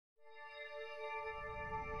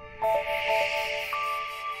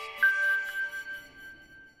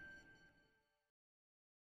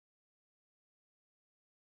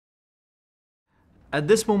At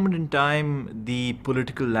this moment in time, the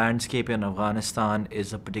political landscape in Afghanistan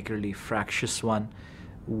is a particularly fractious one.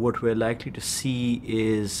 What we're likely to see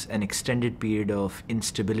is an extended period of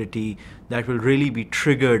instability that will really be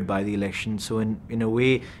triggered by the elections. So in a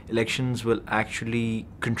way, elections will actually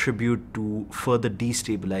contribute to further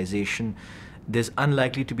destabilization. There's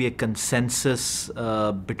unlikely to be a consensus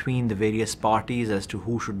between the various parties as to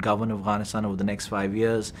who should govern Afghanistan over the next 5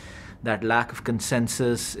 years. That lack of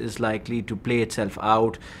consensus is likely to play itself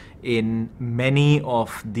out in many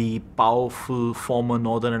of the powerful former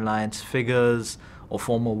Northern Alliance figures or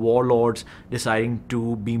former warlords deciding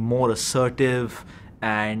to be more assertive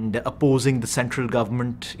and opposing the central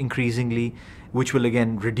government increasingly, which will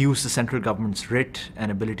again reduce the central government's writ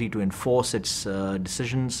and ability to enforce its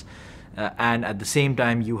decisions. And at the same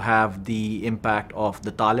time, you have the impact of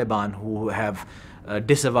the Taliban, who have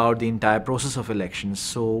disavowed the entire process of elections.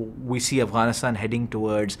 So we see Afghanistan heading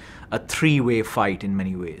towards a three-way fight in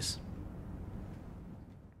many ways.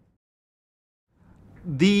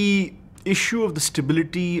 The issue of the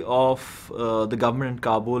stability of the government in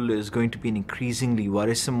Kabul is going to be an increasingly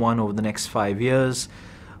worrisome one over the next 5 years.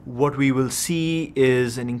 What we will see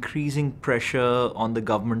is an increasing pressure on the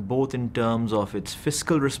government, both in terms of its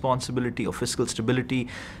fiscal responsibility or fiscal stability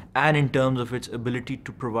and in terms of its ability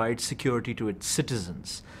to provide security to its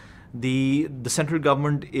citizens. The central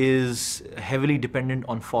government is heavily dependent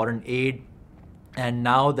on foreign aid, and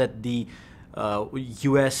now that the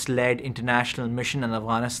US-led international mission in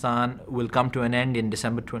Afghanistan will come to an end in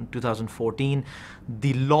December 2014,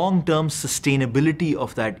 the long-term sustainability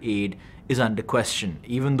of that aid is under question.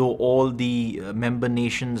 Even though all the member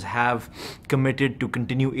nations have committed to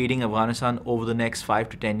continue aiding Afghanistan over the next 5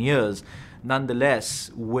 to 10 years, nonetheless,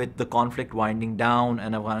 with the conflict winding down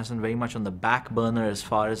and Afghanistan very much on the back burner as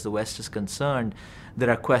far as the West is concerned, there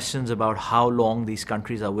are questions about how long these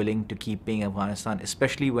countries are willing to keep paying Afghanistan,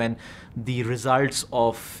 especially when the results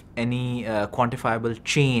of any quantifiable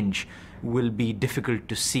change will be difficult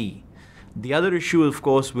to see. The other issue, of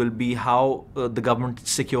course, will be how the government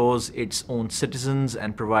secures its own citizens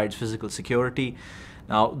and provides physical security.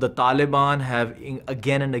 Now, the Taliban have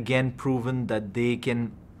again and again proven that they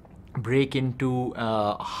can break into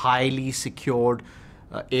highly secured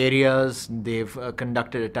areas. They've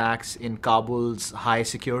conducted attacks in Kabul's high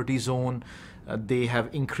security zone. They have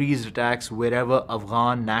increased attacks wherever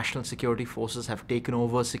Afghan national security forces have taken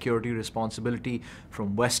over security responsibility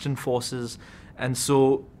from Western forces. And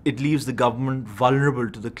so it leaves the government vulnerable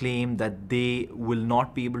to the claim that they will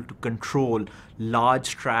not be able to control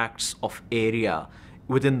large tracts of area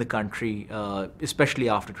within the country, especially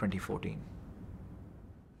after 2014.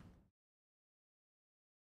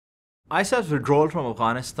 ISAF's withdrawal from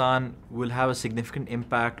Afghanistan will have a significant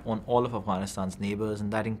impact on all of Afghanistan's neighbors,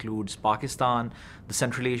 and that includes Pakistan, the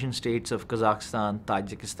Central Asian states of Kazakhstan,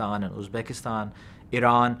 Tajikistan, and Uzbekistan,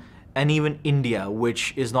 Iran, and even India,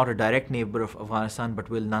 which is not a direct neighbor of Afghanistan but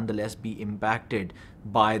will nonetheless be impacted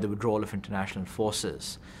by the withdrawal of international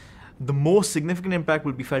forces. The most significant impact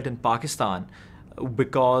will be felt in Pakistan,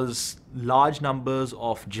 because large numbers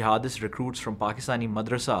of jihadist recruits from Pakistani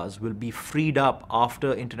madrasas will be freed up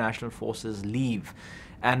after international forces leave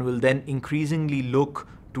and will then increasingly look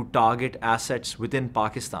to target assets within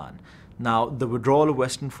Pakistan. Now, the withdrawal of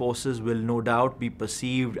Western forces will no doubt be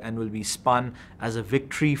perceived and will be spun as a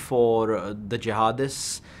victory for the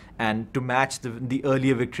jihadists, and to match the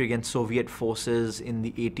earlier victory against Soviet forces in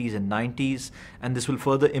the 80s and 90s. And this will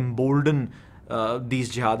further embolden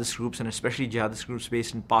these jihadist groups, and especially jihadist groups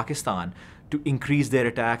based in Pakistan, to increase their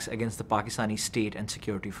attacks against the Pakistani state and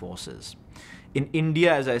security forces. In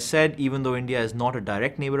India, as I said, even though India is not a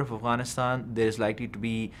direct neighbor of Afghanistan, there is likely to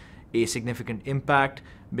be a significant impact,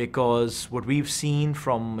 because what we've seen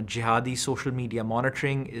from jihadi social media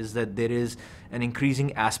monitoring is that there is an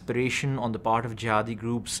increasing aspiration on the part of jihadi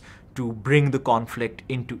groups to bring the conflict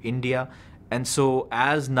into India. And so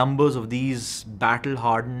as numbers of these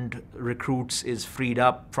battle-hardened recruits is freed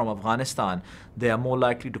up from Afghanistan, they are more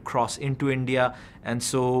likely to cross into India. And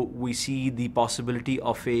so we see the possibility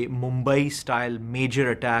of a Mumbai-style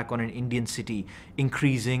major attack on an Indian city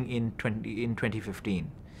increasing in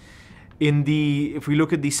 2015. If we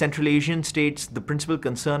look at the Central Asian states, the principal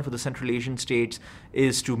concern for the Central Asian states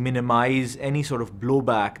is to minimize any sort of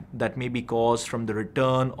blowback that may be caused from the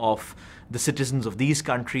return of the citizens of these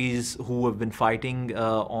countries who have been fighting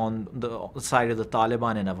on the side of the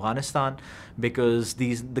Taliban in Afghanistan, because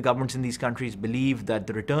the governments in these countries believe that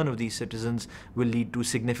the return of these citizens will lead to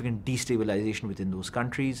significant destabilization within those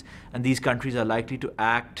countries, and these countries are likely to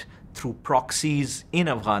act through proxies in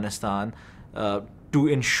Afghanistan to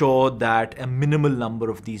ensure that a minimal number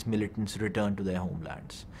of these militants return to their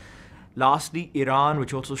homelands. Lastly, Iran,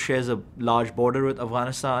 which also shares a large border with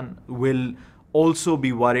Afghanistan, will also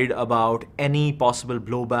be worried about any possible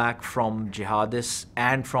blowback from jihadists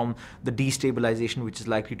and from the destabilization which is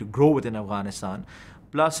likely to grow within Afghanistan.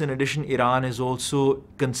 Plus, in addition, Iran is also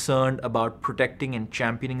concerned about protecting and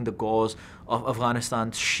championing the cause of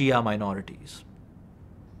Afghanistan's Shia minorities.